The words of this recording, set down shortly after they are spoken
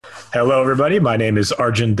Hello, everybody. My name is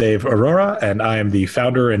Arjun Dev Arora, and I am the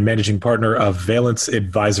founder and managing partner of Valence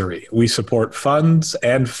Advisory. We support funds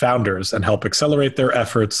and founders and help accelerate their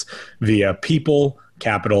efforts via people,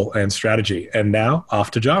 capital, and strategy. And now,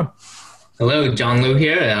 off to John. Hello, John Lowe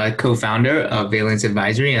here, co-founder of Valence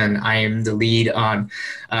Advisory, and I am the lead on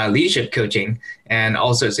leadership coaching and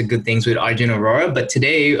all sorts of good things with Arjun Aurora. But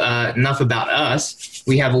today, enough about us.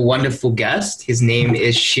 We have a wonderful guest. His name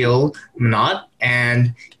is Shil Manat,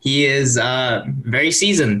 and he is very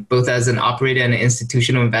seasoned, both as an operator and an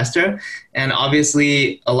institutional investor, and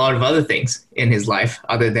obviously a lot of other things in his life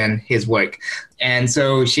other than his work. And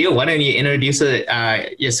so, Shil, why don't you introduce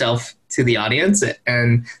yourself to the audience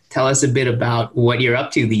and tell us a bit about what you're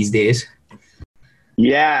up to these days?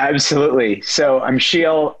 Yeah, absolutely. So I'm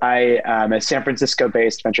Shil. I am a San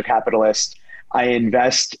Francisco-based venture capitalist. I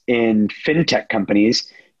invest in fintech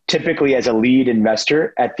companies, typically as a lead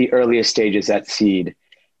investor at the earliest stages at seed.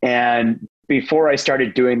 And before I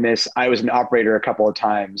started doing this, I was an operator a couple of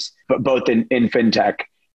times, but both in fintech.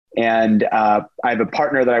 And I have a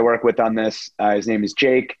partner that I work with on this. His name is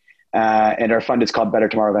Jake. And our fund is called Better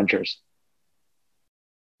Tomorrow Ventures.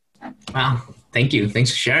 Wow. Thank you.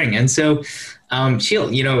 Thanks for sharing. And so,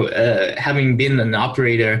 Shil, having been an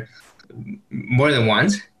operator more than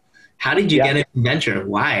once, how did you get into venture?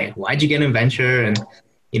 Why? Why'd you get in venture? And,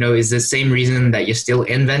 is the same reason that you're still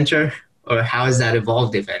in venture? Or how has that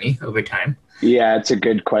evolved, if any, over time? Yeah, it's a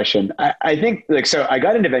good question. I think, so I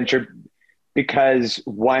got into venture because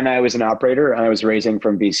when I was an operator and I was raising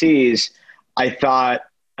from VCs, I thought,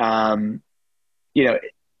 I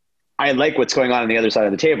like what's going on the other side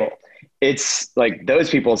of the table. It's like those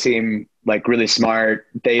people seem like really smart.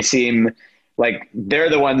 They seem like they're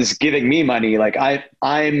the ones giving me money. Like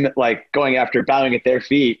I'm like going after bowing at their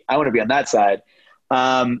feet. I want to be on that side.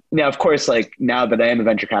 Now, of course, like now that I am a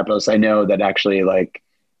venture capitalist, I know that actually like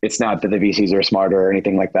it's not that the VCs are smarter or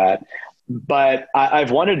anything like that. But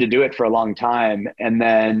I've wanted to do it for a long time, and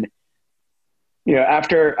then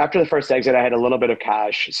after the first exit, I had a little bit of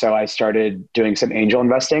cash. So I started doing some angel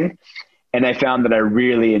investing, and I found that I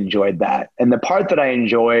really enjoyed that. And the part that I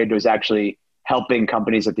enjoyed was actually helping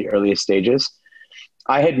companies at the earliest stages.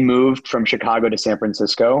 I had moved from Chicago to San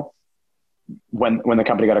Francisco when the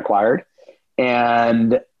company got acquired.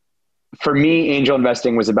 And for me, angel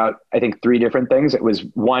investing was about, I think, three different things. It was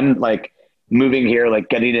one, like moving here, like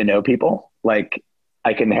getting to know people, like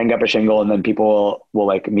I can hang up a shingle and then people will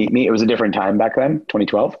like meet me. It was a different time back then,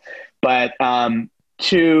 2012. But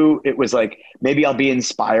two, it was like, maybe I'll be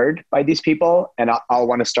inspired by these people and I'll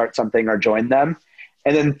want to start something or join them.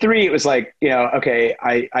 And then three, it was like, okay,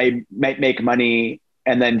 I might make money.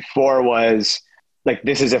 And then four was like,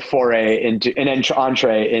 this is a foray into an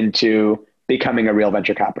entree into becoming a real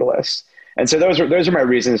venture capitalist. And so those are my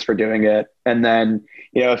reasons for doing it. And then,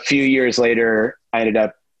 a few years later, I ended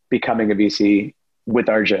up becoming a VC with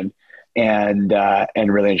Arjun and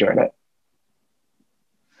really enjoyed it.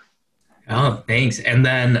 Oh, thanks. And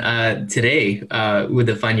then today, with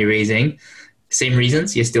the fund you're raising, same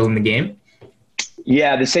reasons, you're still in the game?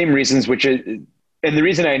 Yeah, the same reasons, and the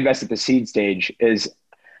reason I invest at the seed stage is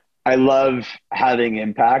I love having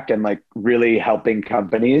impact and like really helping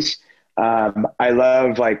companies. I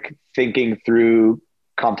love like thinking through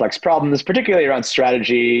complex problems, particularly around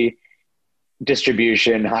strategy,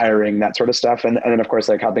 distribution, hiring, that sort of stuff. And then of course,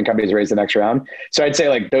 like helping companies raise the next round. So I'd say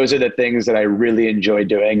like, those are the things that I really enjoy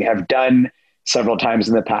doing, have done several times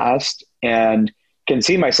in the past, and can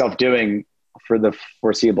see myself doing for the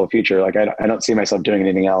foreseeable future. Like I don't see myself doing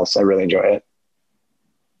anything else. I really enjoy it.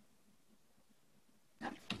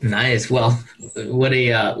 Nice. Well, what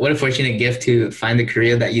a fortunate gift to find the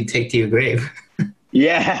career that you take to your grave.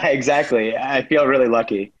 Yeah, exactly. I feel really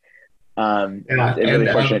lucky.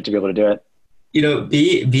 Really fortunate to be able to do it.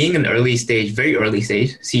 Being an early stage, very early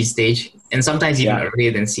stage, seed stage, and sometimes even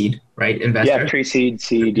earlier than seed, right? Investor. Yeah, pre-seed,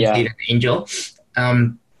 seed, pre-seed and angel.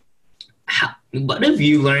 What have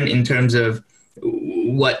you learned in terms of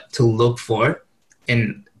what to look for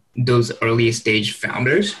in those early stage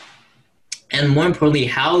founders? And more importantly,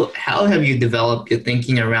 how have you developed your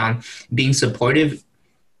thinking around being supportive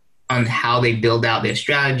on how they build out their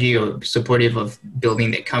strategy or supportive of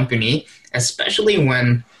building their company, especially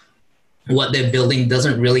when what they're building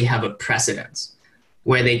doesn't really have a precedence,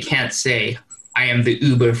 where they can't say, I am the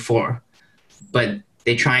Uber for, but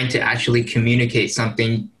they're trying to actually communicate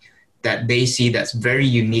something that they see that's very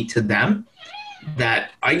unique to them,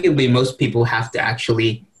 that arguably most people have to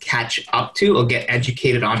actually catch up to or get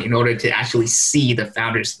educated on in order to actually see the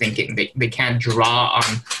founder's thinking. They can't draw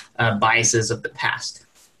on biases of the past.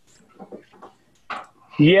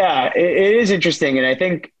 Yeah, it is interesting. And I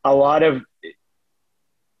think a lot of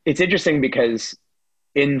it's interesting because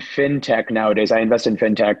in fintech nowadays, I invest in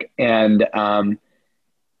fintech, and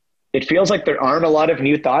it feels like there aren't a lot of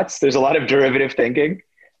new thoughts. There's a lot of derivative thinking.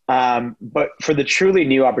 But for the truly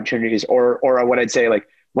new opportunities, or what I'd say, like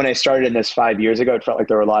when I started in this 5 years ago, it felt like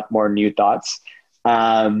there were a lot more new thoughts.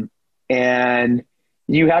 And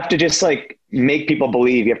you have to just like make people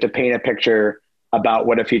believe. You have to paint a picture about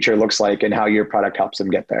what a future looks like and how your product helps them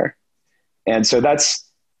get there. And so that's,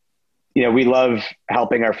 we love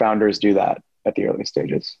helping our founders do that at the early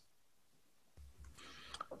stages.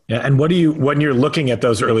 Yeah. And when you're looking at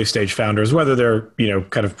those early stage founders, whether they're,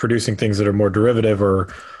 kind of producing things that are more derivative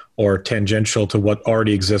or tangential to what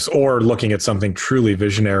already exists, or looking at something truly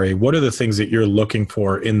visionary, what are the things that you're looking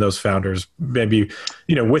for in those founders? Maybe,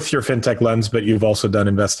 with your fintech lens, but you've also done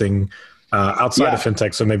investing outside of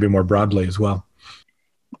fintech, so maybe more broadly as well.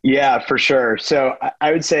 Yeah, for sure. So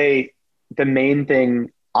I would say the main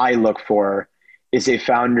thing I look for is a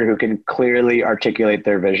founder who can clearly articulate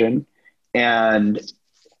their vision. And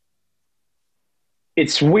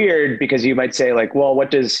it's weird because you might say like, well, what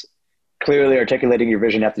does clearly articulating your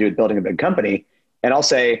vision have to do with building a big company? And I'll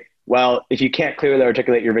say, well, if you can't clearly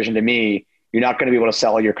articulate your vision to me, you're not going to be able to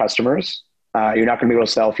sell your customers. You're not going to be able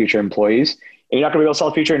to sell future employees, and you're not going to be able to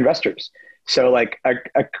sell future investors. So like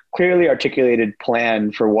a clearly articulated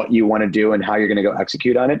plan for what you want to do and how you're going to go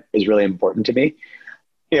execute on it is really important to me.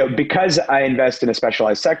 Because I invest in a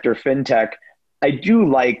specialized sector, fintech, I do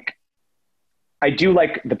like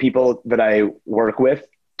the people that I work with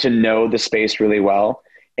to know the space really well.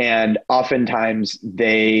 And oftentimes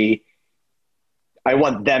I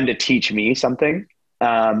want them to teach me something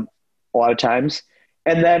a lot of times.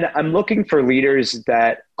 And then I'm looking for leaders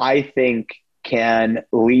that I think can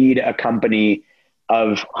lead a company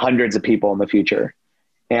of hundreds of people in the future.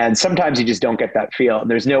 And sometimes you just don't get that feel. And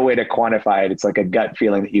there's no way to quantify it. It's like a gut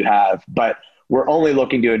feeling that you have. But we're only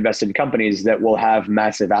looking to invest in companies that will have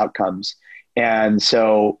massive outcomes. And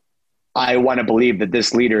so I want to believe that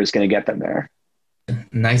this leader is going to get them there.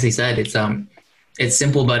 Nicely said. It's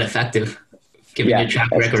simple but effective, given your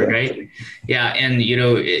track record, right? Yeah, and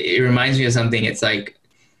it reminds me of something. It's like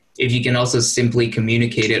if you can also simply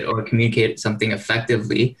communicate it or communicate something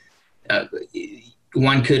effectively,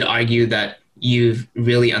 one could argue that you've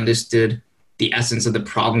really understood the essence of the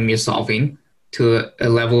problem you're solving to a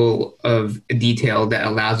level of detail that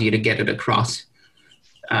allows you to get it across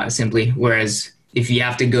simply. Whereas if you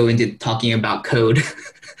have to go into talking about code,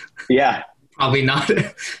 probably not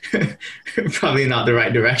the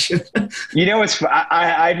right direction.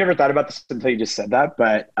 I've never thought about this until you just said that,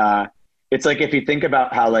 but it's like if you think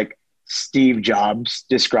about how like Steve Jobs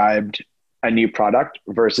described a new product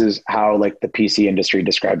versus how like the PC industry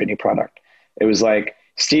described a new product. It was like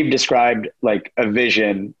Steve described like a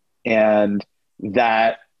vision, and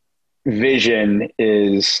that vision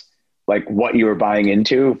is like what you were buying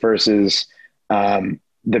into versus the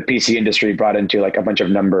PC industry brought into like a bunch of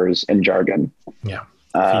numbers and jargon. Yeah.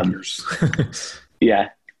 Figures. Yeah.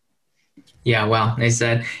 Yeah. Wow. Nice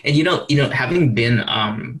said. And having been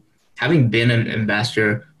an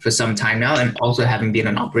investor for some time now, and also having been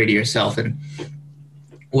an operator yourself and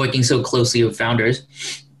working so closely with founders,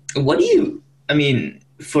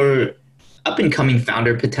 for up and coming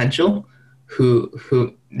founder potential, who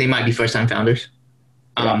they might be first time founders.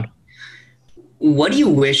 What do you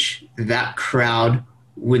wish that crowd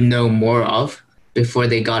would know more of before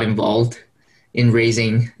they got involved in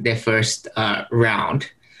raising their first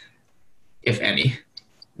round, if any?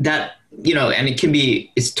 That, and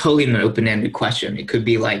it's totally an open-ended question. It could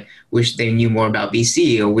be like, wish they knew more about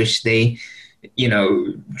VC, or wish they,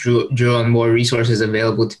 drew on more resources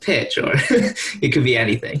available to pitch, or it could be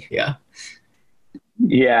anything. Yeah.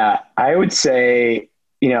 Yeah. I would say,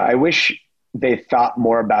 I wish they thought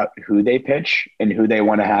more about who they pitch and who they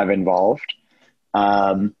want to have involved.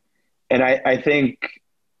 And I think,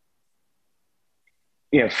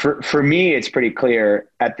 for me, it's pretty clear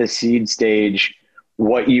at the seed stage,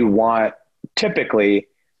 what you want typically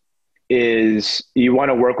is you want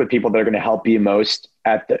to work with people that are going to help you most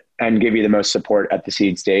and give you the most support at the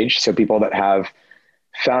seed stage. So people that have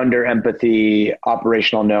founder empathy,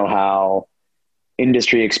 operational know-how,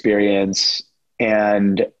 industry experience,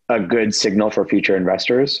 and a good signal for future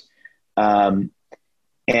investors. And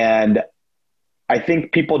I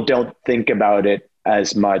think people don't think about it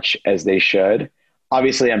as much as they should.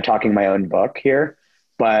 Obviously, I'm talking my own book here,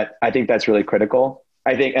 but I think that's really critical.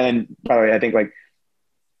 I think like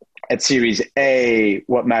at Series A,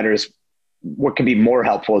 what can be more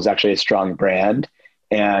helpful is actually a strong brand,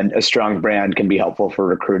 and a strong brand can be helpful for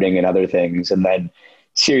recruiting and other things. And then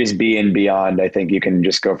Series B and beyond, I think you can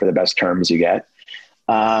just go for the best terms you get.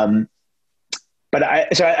 I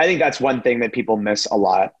think that's one thing that people miss a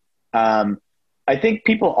lot. I think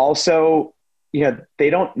people also, they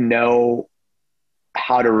don't know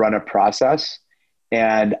how to run a process.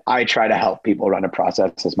 And I try to help people run a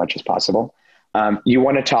process as much as possible. You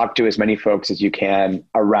want to talk to as many folks as you can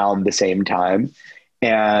around the same time.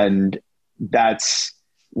 And that's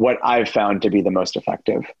what I've found to be the most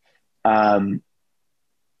effective. Trying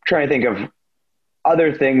to think of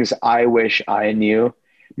other things I wish I knew.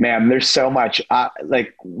 Man, there's so much.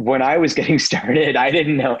 Like when I was getting started, I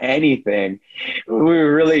didn't know anything. We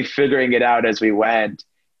were really figuring it out as we went.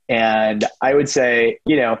 And I would say,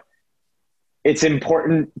 it's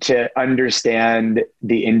important to understand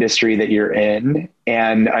the industry that you're in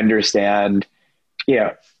and understand,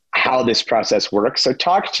 how this process works. So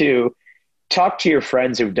talk to your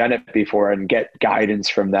friends who've done it before and get guidance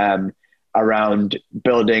from them around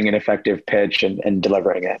building an effective pitch and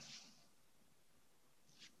delivering it.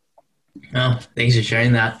 Oh, thanks for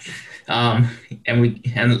sharing that.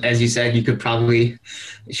 And as you said, you could probably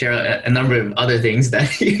share a number of other things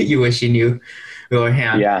that you wish you knew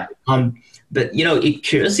beforehand. Yeah. But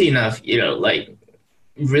curiously enough,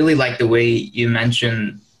 really like the way you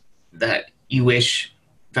mentioned that you wish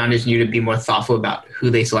founders knew to be more thoughtful about who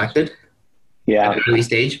they selected. Yeah. At an early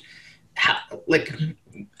stage.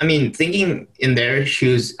 Thinking in their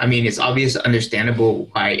shoes, it's obvious, understandable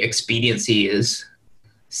why expediency is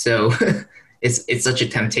so. It's such a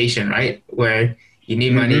temptation, right? Where you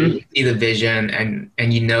need money, you see the vision, and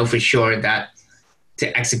for sure that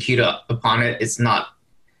to execute upon it, it's not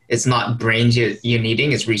brains you're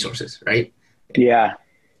needing, it's resources, right? Yeah.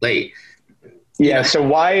 So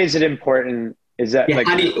why is it important? Is that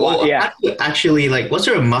how do you actually, what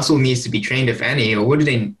sort of muscle needs to be trained, if any, or what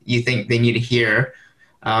do you think they need to hear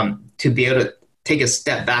to be able to take a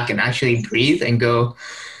step back and actually breathe and go,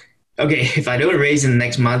 okay, if I don't raise in the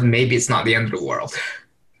next month, maybe it's not the end of the world.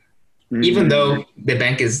 Mm-hmm. Even though the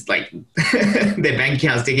bank is the bank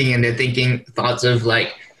account's ticking and they're thinking thoughts of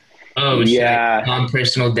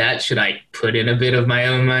non-personal debt, should I put in a bit of my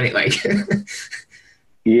own money?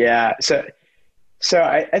 Yeah. So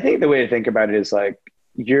I think the way to think about it is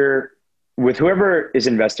you're with whoever is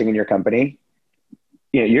investing in your company,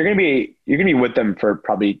 you're going to be with them for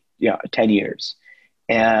probably 10 years.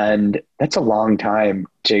 And that's a long time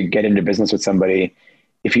to get into business with somebody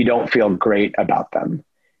if you don't feel great about them.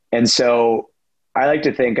 And so I like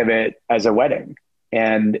to think of it as a wedding.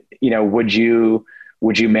 And, would you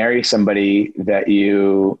marry somebody that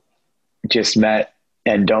you just met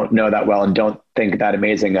and don't know that well and don't think that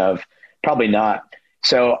amazing of? Probably not.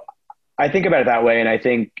 So I think about it that way. And I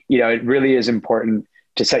think, it really is important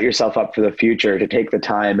to set yourself up for the future, to take the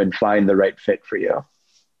time and find the right fit for you.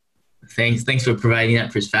 Thanks for providing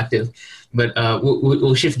that perspective. But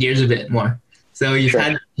we'll shift gears a bit more. So you've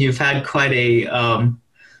had quite a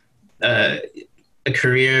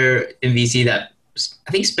career in VC that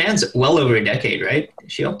I think spans well over a decade, right,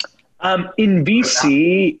 Sheel? In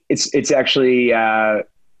VC, it's actually I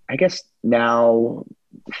guess now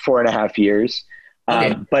 4.5 years.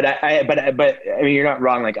 Okay. But you're not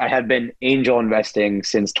wrong. I have been angel investing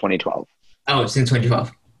since 2012. Oh, since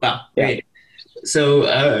 2012. Wow. Yeah. Great.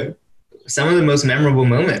 So some of the most memorable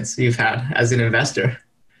moments you've had as an investor.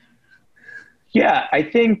 Yeah, I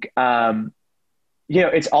think,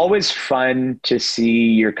 it's always fun to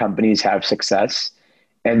see your companies have success.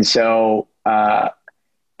 And so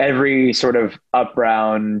every sort of up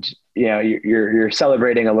round, you're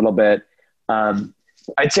celebrating a little bit.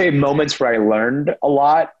 I'd say moments where I learned a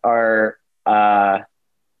lot are,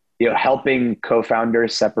 helping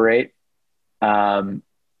co-founders separate.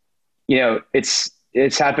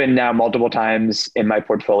 It's happened now multiple times in my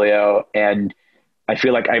portfolio, and I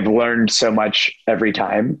feel like I've learned so much every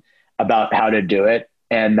time about how to do it.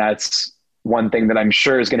 And that's one thing that I'm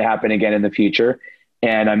sure is going to happen again in the future,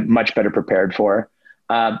 and I'm much better prepared for.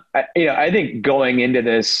 I think going into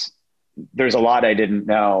this, there's a lot I didn't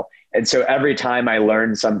know. And so every time I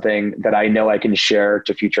learn something that I know I can share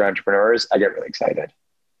to future entrepreneurs, I get really excited.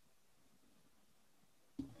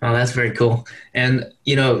 Oh, that's very cool. And,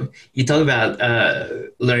 you talk about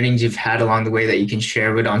learnings you've had along the way that you can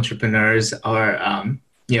share with entrepreneurs or,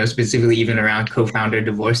 specifically even around co-founder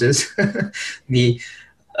divorces.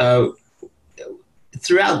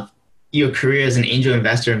 Throughout your career as an angel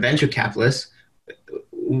investor and venture capitalist,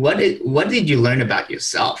 what did you learn about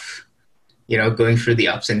yourself, going through the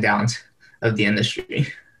ups and downs of the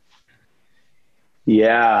industry?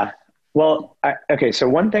 Yeah. Well, so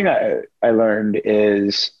one thing I learned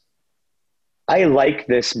is I like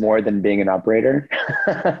this more than being an operator.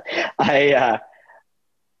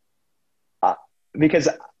 Because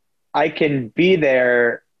I can be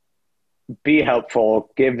there be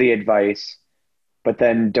helpful, give the advice, but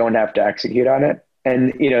then don't have to execute on it.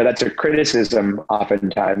 And, that's a criticism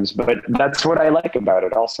oftentimes, but that's what I like about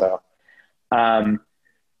it also.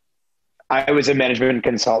 I was a management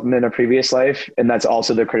consultant in a previous life, and that's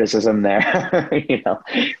also the criticism there.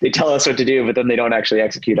 They tell us what to do, but then they don't actually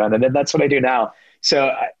execute on it. And that's what I do now. So,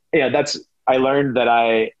 I learned that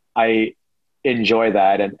I enjoy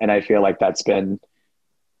that. And I feel like that's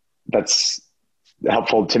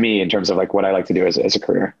helpful to me in terms of like what I like to do as a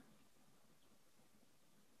career.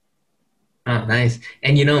 Oh, nice.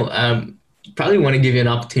 And probably want to give you an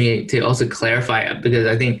opportunity to also clarify it, because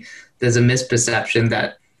I think there's a misperception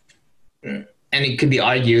that, and it could be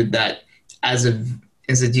argued that as an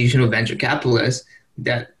institutional venture capitalist,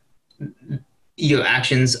 that your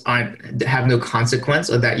actions have no consequence,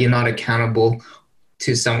 or that you're not accountable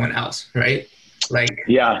to someone else, right?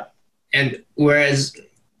 Yeah. And whereas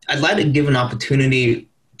I'd like to give an opportunity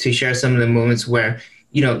to share some of the moments where,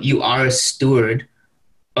 you are a steward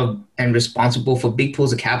of and responsible for big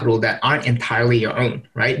pools of capital that aren't entirely your own,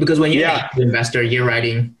 right? Because when you're an investor, you're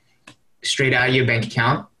writing straight out of your bank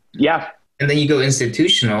account. Yeah. And then you go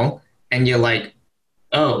institutional and you're like,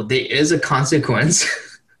 oh, there is a consequence.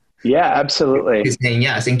 Yeah, absolutely. Saying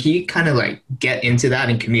yes. And can you kind of like get into that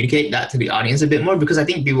and communicate that to the audience a bit more? Because I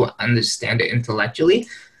think people understand it intellectually,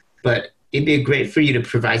 but it'd be great for you to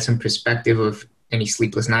provide some perspective of any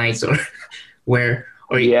sleepless nights or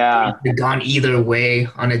you've gone either way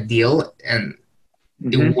on a deal and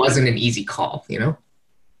it wasn't an easy call,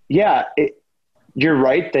 Yeah, you're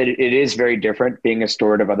right that it is very different being a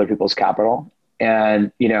steward of other people's capital.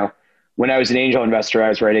 And, when I was an angel investor, I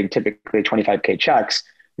was writing typically 25K checks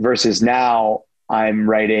versus now I'm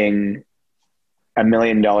writing $1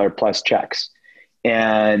 million plus checks.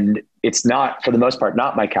 And it's not, for the most part,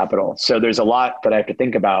 not my capital. So there's a lot that I have to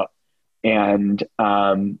think about. And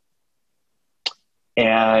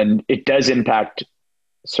it does impact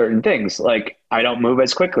certain things. Like I don't move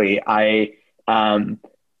as quickly. I,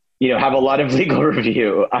 have a lot of legal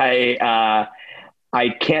review. I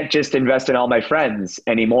can't just invest in all my friends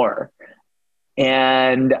anymore.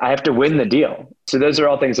 And I have to win the deal. So those are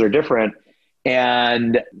all things that are different.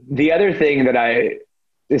 And the other thing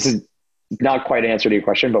this is not quite an answer to your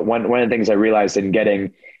question, but one of the things I realized in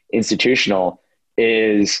getting institutional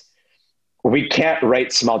is we can't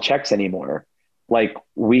write small checks anymore. Like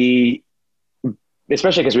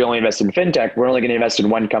especially because we only invest in fintech, we're only going to invest in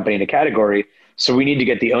one company in a category. So we need to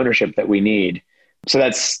get the ownership that we need. So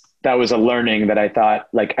that was a learning that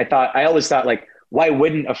I always thought like, why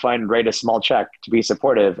wouldn't a fund write a small check to be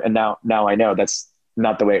supportive? And now I know that's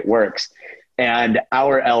not the way it works. And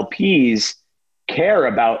our LPs care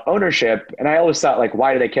about ownership. And I always thought like,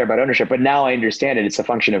 why do they care about ownership? But now I understand it. It's a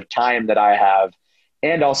function of time that I have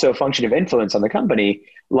and also a function of influence on the company.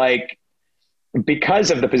 Like,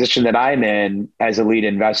 because of the position that I'm in as a lead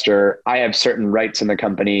investor, I have certain rights in the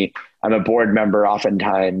company. I'm a board member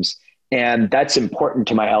oftentimes, and that's important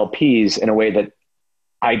to my LPs in a way that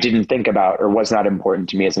I didn't think about or was not important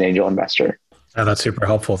to me as an angel investor. Oh, that's super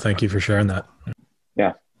helpful. Thank you for sharing that.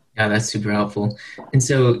 Yeah, that's super helpful. And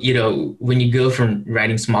so, when you go from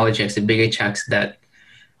writing smaller checks to bigger checks that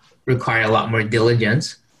require a lot more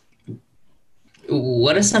diligence,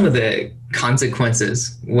 what are some of the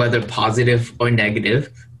consequences, whether positive or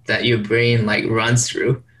negative, that your brain like runs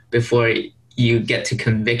through before you get to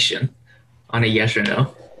conviction on a yes or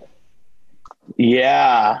no?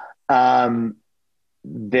 Yeah,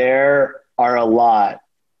 there are a lot.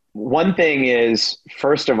 One thing is,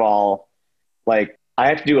 first of all, like I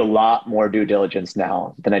have to do a lot more due diligence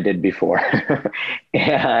now than I did before.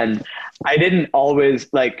 And I didn't always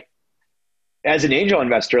as an angel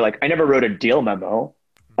investor, like I never wrote a deal memo.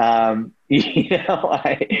 I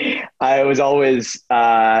was always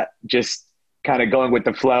just kind of going with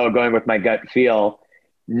the flow, going with my gut feel.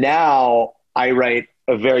 Now I write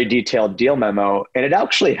a very detailed deal memo, and it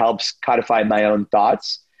actually helps codify my own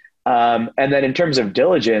thoughts. And then in terms of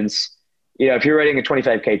diligence, if you're writing a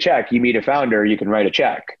 25K check, you meet a founder, you can write a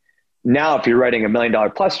check. Now, if you're writing $1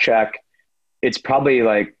 million plus check, it's probably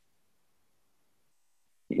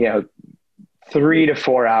 3 to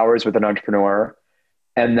 4 hours with an entrepreneur,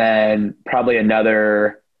 and then probably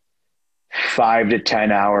another 5 to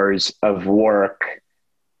 10 hours of work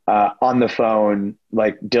on the phone,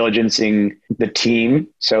 like diligencing the team.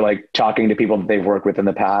 So like talking to people that they've worked with in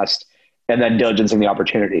the past, and then diligencing the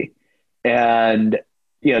opportunity. And,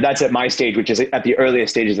 that's at my stage, which is at the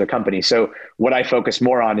earliest stages of the company. So what I focus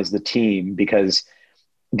more on is the team, because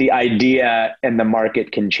the idea and the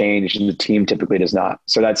market can change and the team typically does not.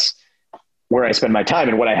 So that's where I spend my time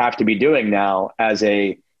and what I have to be doing now as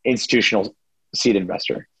a institutional seed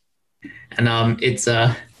investor. And it's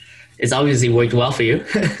obviously worked well for you.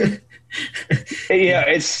 Yeah,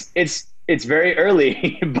 it's very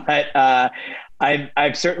early, but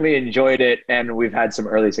I've certainly enjoyed it, and we've had some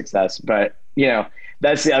early success. But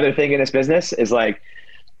that's the other thing in this business is like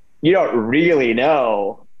you don't really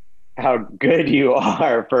know how good you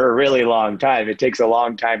are for a really long time. It takes a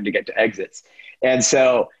long time to get to exits, and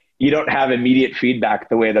so you don't have immediate feedback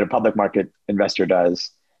the way that a public market investor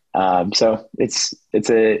does. So it's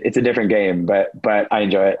a different game, but I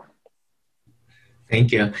enjoy it.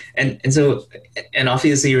 Thank you. And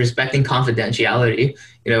obviously respecting confidentiality,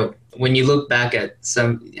 when you look back at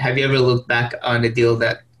have you ever looked back on a deal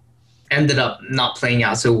that ended up not playing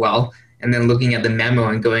out so well and then looking at the memo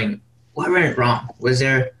and going, what went wrong? Was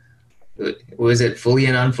it fully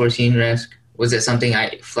an unforeseen risk? Was it something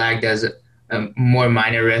I flagged as a more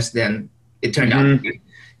minor risk than it turned out to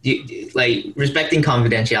be? Like respecting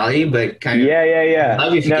confidentiality, but kind of Yeah.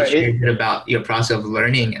 love if you could share a bit about your process of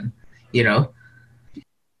learning and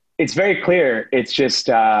it's very clear. It's just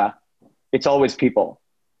it's always people,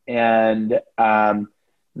 and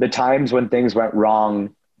the times when things went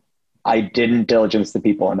wrong, I didn't diligence the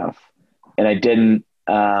people enough, and I didn't.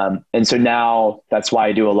 And so now that's why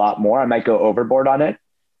I do a lot more. I might go overboard on it.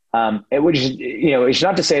 It would just, it's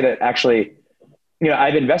not to say that actually,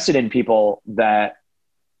 I've invested in people that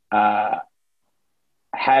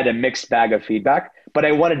had a mixed bag of feedback, but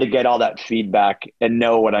I wanted to get all that feedback and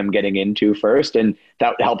know what I'm getting into first. And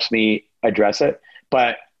that helps me address it.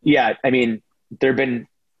 But yeah, I mean, there've been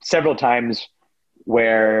several times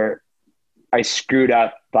where I screwed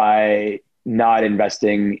up by not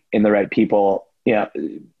investing in the right people,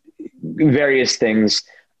 various things.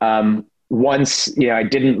 Once, I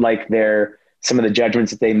didn't like some of the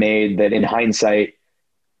judgments that they made that in hindsight,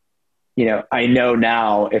 I know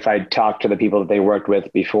now if I talked to the people that they worked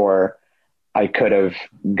with before, I could have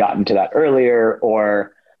gotten to that earlier,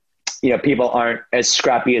 or, people aren't as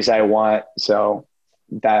scrappy as I want. So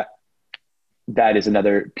that is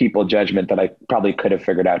another people judgment that I probably could have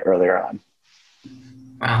figured out earlier on.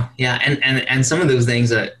 Wow. Yeah. And some of those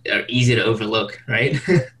things are easy to overlook, right?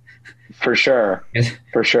 For sure.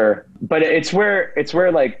 For sure. But it's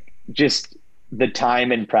where like just the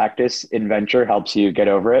time and practice in venture helps you get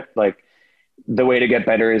over it. Like the way to get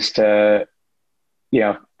better is to,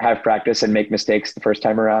 have practice and make mistakes the first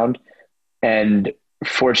time around. And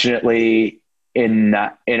fortunately in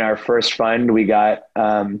our first fund, we got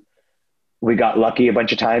lucky a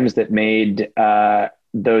bunch of times that made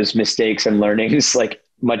those mistakes and learnings like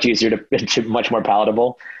much easier to much more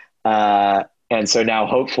palatable. And so now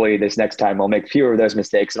hopefully this next time I'll make fewer of those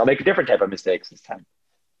mistakes and I'll make a different type of mistakes this time.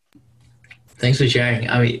 Thanks for sharing.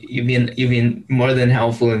 I mean, you've been more than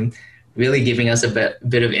helpful in really giving us a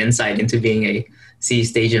bit of insight into being a seed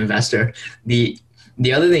stage investor. The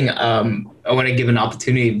other thing I want to give an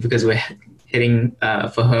opportunity because we're hitting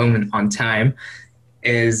for home and on time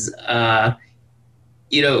is as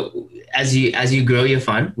you grow your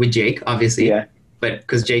fund with Jake, obviously, yeah. But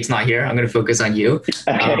because Jake's not here, I'm going to focus on you.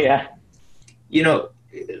 Okay, yeah.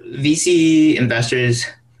 VC investors,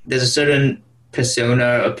 there's a certain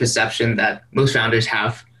persona or perception that most founders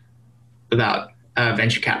have about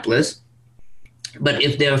venture capitalists. But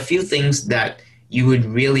if there are a few things that you would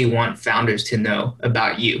really want founders to know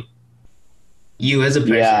about you as a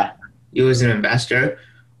person, you as an investor,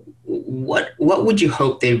 what would you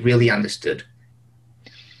hope they really understood?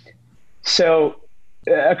 So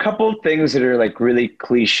a couple of things that are like really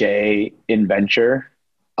cliche in venture,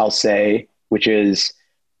 I'll say, which is,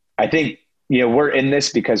 I think, we're in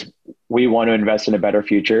this because we want to invest in a better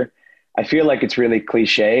future. I feel like it's really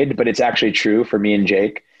cliched, but it's actually true for me and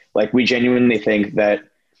Jake. Like we genuinely think that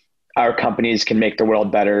our companies can make the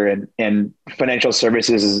world better, and financial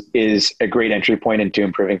services is a great entry point into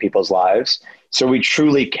improving people's lives. So we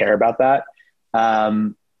truly care about that.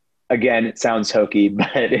 Again, it sounds hokey,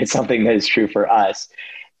 but it's something that is true for us.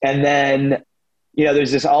 And then,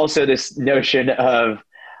 there's this notion of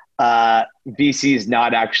VCs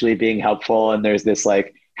not actually being helpful. And there's this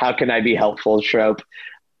like, how can I be helpful trope?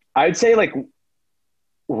 I would say like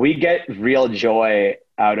we get real joy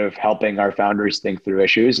out of helping our founders think through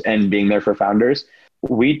issues and being there for founders.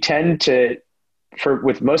 We tend to,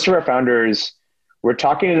 with most of our founders, we're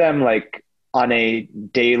talking to them like on a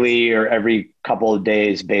daily or every couple of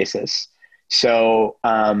days basis. So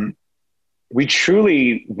we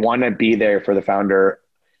truly want to be there for the founder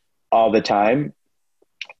all the time.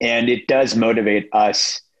 And it does motivate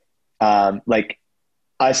us. Like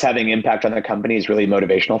us having impact on the company is really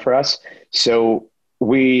motivational for us. So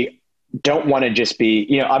we don't want to just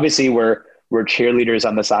be, obviously we're cheerleaders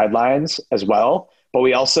on the sidelines as well, but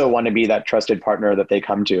we also want to be that trusted partner that they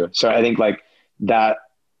come to. So I think like that,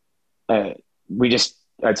 I'd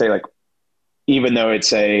say like, even though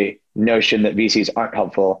it's a notion that VCs aren't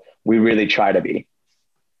helpful, we really try to be.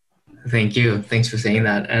 Thank you. Thanks for saying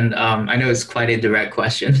that. And I know it's quite a direct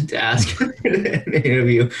question to ask in an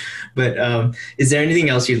interview, but is there anything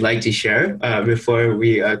else you'd like to share before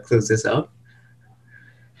we close this out?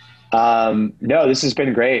 No, this has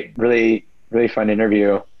been great. Really, really fun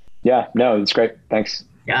interview. Yeah, no, it's great. Thanks.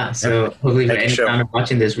 Yeah. So hopefully for any founder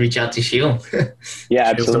watching this, reach out to Sheel. Yeah,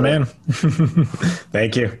 absolutely. Sheel's the man.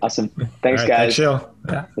 Thank you. Awesome. Thanks, right, guys. Thanks, Sheel.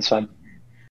 Yeah. It's fun.